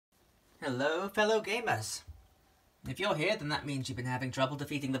Hello, fellow gamers. If you're here, then that means you've been having trouble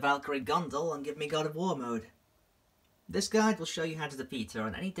defeating the Valkyrie Gondul on GMGOW mode. This guide will show you how to defeat her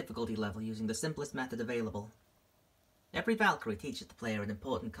on any difficulty level using the simplest method available. Every Valkyrie teaches the player an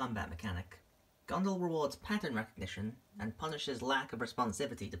important combat mechanic. Gondul rewards pattern recognition and punishes lack of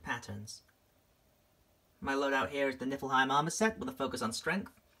responsivity to patterns. My loadout here is the Niflheim armor set with a focus on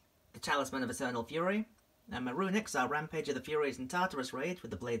strength, the Talisman of Eternal Fury, and my runics are Rampage of the Furies and Tartarus Rage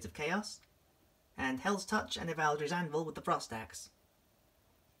with the Blades of Chaos, and Hell's Touch and Valkyrie's Anvil with the Frost Axe.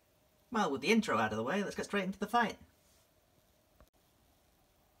 Well, with the intro out of the way, let's get straight into the fight.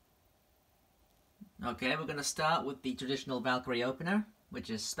 Okay, we're going to start with the traditional Valkyrie opener, which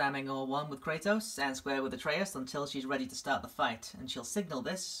is spamming all-1 with Kratos and square with Atreus until she's ready to start the fight, and she'll signal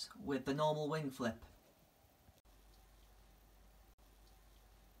this with the normal wing flip.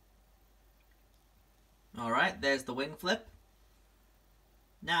 Alright, there's the wing flip.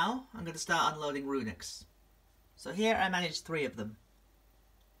 Now, I'm going to start unloading runics. So here I managed 3 of them.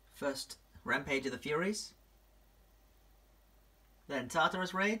 First, Rampage of the Furies. Then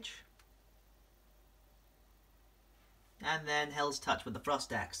Tartarus Rage. And then Hell's Touch with the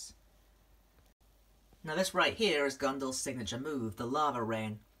Frost Axe. Now this right here is Gondul's signature move, the Lava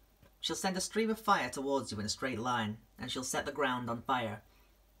Rain. She'll send a stream of fire towards you in a straight line, and she'll set the ground on fire.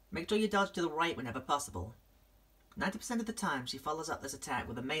 Make sure you dodge to the right whenever possible. 90% of the time she follows up this attack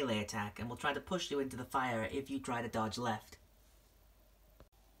with a melee attack and will try to push you into the fire if you try to dodge left.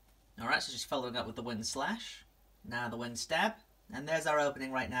 Alright, so she's following up with the Wind Slash. Now the Wind Stab. And there's our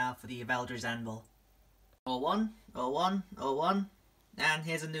opening right now for the Valkyrie's Anvil. Or1, or1, or1. And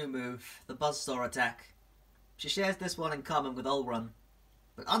here's a new move, the Buzzsaw attack. She shares this one in common with Ulrun.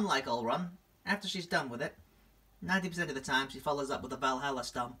 But unlike Ulrun, after she's done with it, 90% of the time she follows up with a Valhalla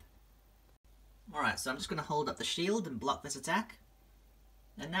Stomp. Alright, so I'm just going to hold up the shield and block this attack.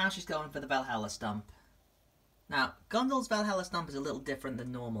 And now she's going for the Valhalla Stomp. Now, Gondul's Valhalla Stomp is a little different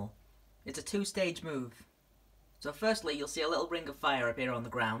than normal. It's a 2-stage move. So firstly, you'll see a little ring of fire appear on the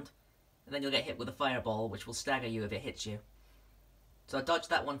ground, and then you'll get hit with a fireball, which will stagger you if it hits you. So I dodge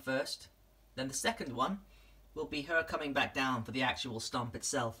that one first. Then the second one will be her coming back down for the actual stomp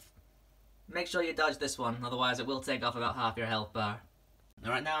itself. Make sure you dodge this one, otherwise it will take off about half your health bar.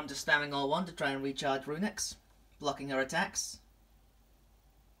 Alright, now I'm just spamming all-1 to try and recharge runics, blocking her attacks.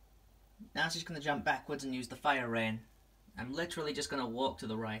 Now she's going to jump backwards and use the Fire Rain. I'm literally just going to walk to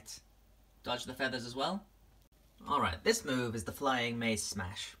the right. Dodge the feathers as well. Alright, this move is the Flying Mace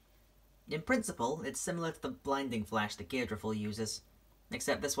Smash. In principle, it's similar to the Blinding Flash that Geardrifle uses,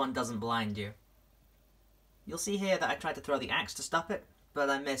 except this one doesn't blind you. You'll see here that I tried to throw the axe to stop it, but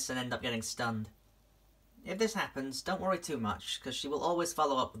I miss and end up getting stunned. If this happens, don't worry too much, because she will always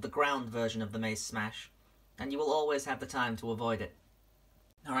follow up with the ground version of the Mace Smash, and you will always have the time to avoid it.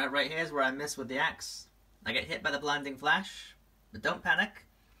 Alright, right here's where I miss with the axe. I get hit by the Blinding Flash, but don't panic.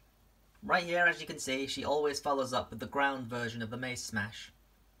 Right here, as you can see, she always follows up with the ground version of the Mace Smash.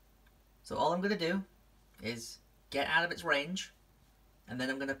 So all I'm going to do is get out of its range, and then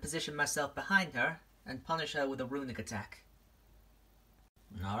I'm going to position myself behind her and punish her with a runic attack.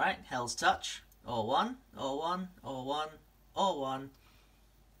 Alright, Hell's Touch, or1, or1, or1, or1.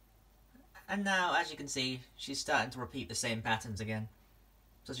 And now, as you can see, she's starting to repeat the same patterns again.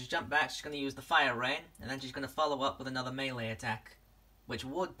 So she's jumped back, she's going to use the Fire Rain, and then she's going to follow up with another melee attack, which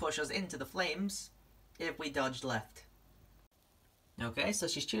would push us into the flames if we dodged left. Okay, so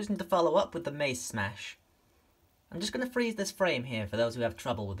she's choosing to follow up with the Mace Smash. I'm just going to freeze this frame here for those who have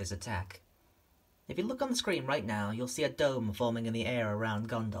trouble with this attack. If you look on the screen right now, you'll see a dome forming in the air around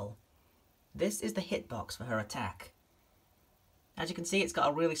Gondul. This is the hitbox for her attack. As you can see, it's got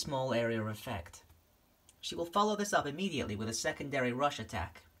a really small area of effect. She will follow this up immediately with a secondary rush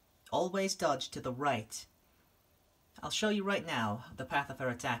attack. Always dodge to the right. I'll show you right now the path of her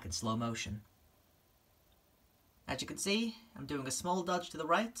attack in slow motion. As you can see, I'm doing a small dodge to the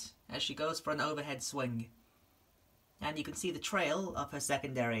right as she goes for an overhead swing. And you can see the trail of her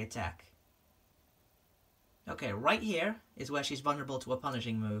secondary attack. Okay, right here is where she's vulnerable to a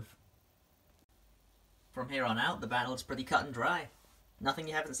punishing move. From here on out, the battle is pretty cut and dry. Nothing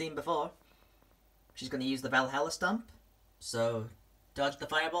you haven't seen before. She's going to use the Valhalla Stomp, so dodge the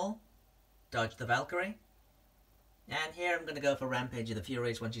Fireball, dodge the Valkyrie, and here I'm going to go for Rampage of the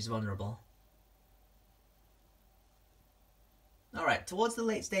Furies when she's vulnerable. Alright, towards the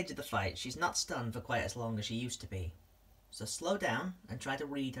late stage of the fight, she's not stunned for quite as long as she used to be. So slow down and try to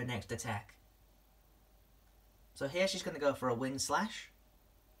read her next attack. So here she's going to go for a Wind Slash,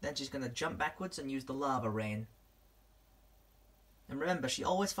 then she's going to jump backwards and use the Lava Rain. And remember, she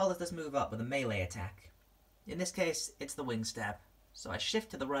always follows this move up with a melee attack. In this case, it's the Wing Stab. So I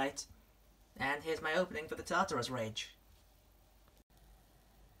shift to the right, And here's my opening for the Tartarus Rage.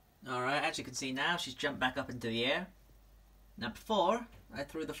 Alright, as you can see now, she's jumped back up into the air. Now before, I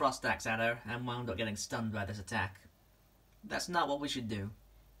threw the Frost Axe at her and wound up getting stunned by this attack. That's not what we should do.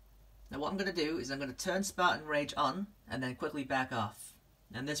 Now what I'm going to do is I'm going to turn Spartan Rage on and then quickly back off.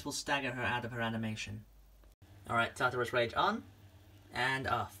 And this will stagger her out of her animation. Alright, Tartarus Rage on and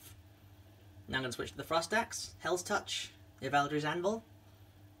off. Now I'm going to switch to the Frost Axe, Hell's Touch, Valkyrie's Anvil.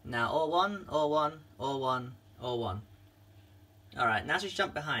 Now all one. Alright, now she's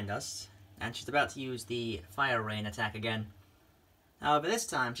jumped behind us, and she's about to use the Fire Rain attack again. However, this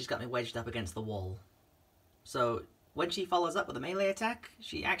time she's got me wedged up against the wall. So, when she follows up with a melee attack,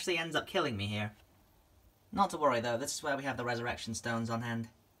 she actually ends up killing me here. Not to worry though, this is where we have the Resurrection Stones on hand.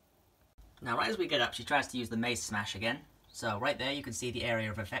 Now right as we get up, she tries to use the Mace Smash again. So right there you can see the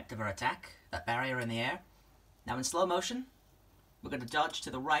area of effect of her attack, that barrier in the air. Now in slow motion, we're going to dodge to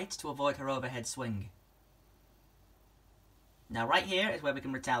the right to avoid her overhead swing. Now right here is where we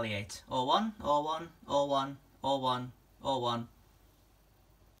can retaliate. All one.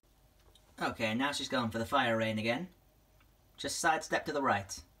 Okay, now she's going for the Fire Rain again. Just sidestep to the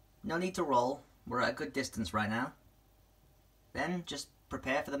right. No need to roll, we're at a good distance right now. Then just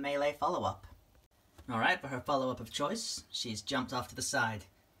prepare for the melee follow-up. Alright, for her follow-up of choice, she's jumped off to the side.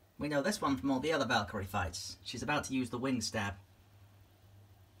 We know this one from all the other Valkyrie fights. She's about to use the Wing Stab.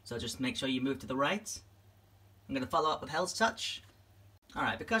 So just make sure you move to the right. I'm going to follow up with Hell's Touch.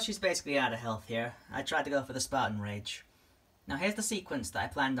 Alright, because she's basically out of health here, I tried to go for the Spartan Rage. Now here's the sequence that I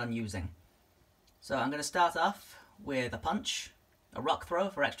planned on using. So I'm going to start off with a punch, a rock throw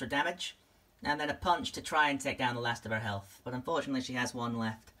for extra damage, and then a punch to try and take down the last of her health. But unfortunately she has one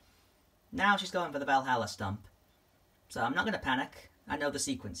left. Now she's going for the Valhalla Stomp. So I'm not going to panic, I know the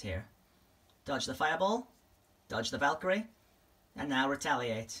sequence here. Dodge the Fireball, dodge the Valkyrie, and now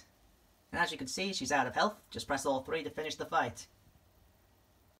retaliate. And as you can see, she's out of health. Just press all three to finish the fight.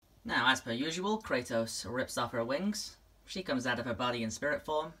 Now, as per usual, Kratos rips off her wings. She comes out of her body in spirit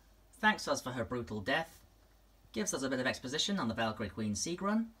form, thanks us for her brutal death, gives us a bit of exposition on the Valkyrie Queen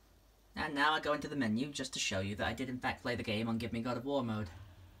Sigrun, and now I go into the menu just to show you that I did in fact play the game on GMGOW mode.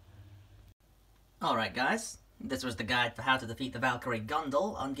 Alright guys, this was the guide for how to defeat the Valkyrie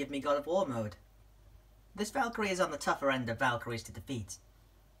Gondul on GMGOW mode. This Valkyrie is on the tougher end of Valkyries to defeat.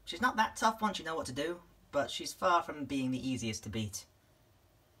 She's not that tough once you know what to do, but she's far from being the easiest to beat.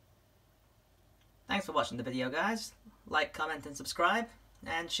 Thanks for watching the video guys. Like, comment and subscribe,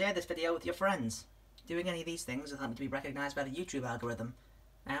 and share this video with your friends. Doing any of these things will help me to be recognised by the YouTube algorithm,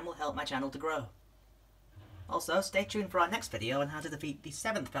 and will help my channel to grow. Also, stay tuned for our next video on how to defeat the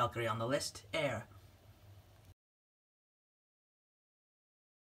 7th Valkyrie on the list, Air.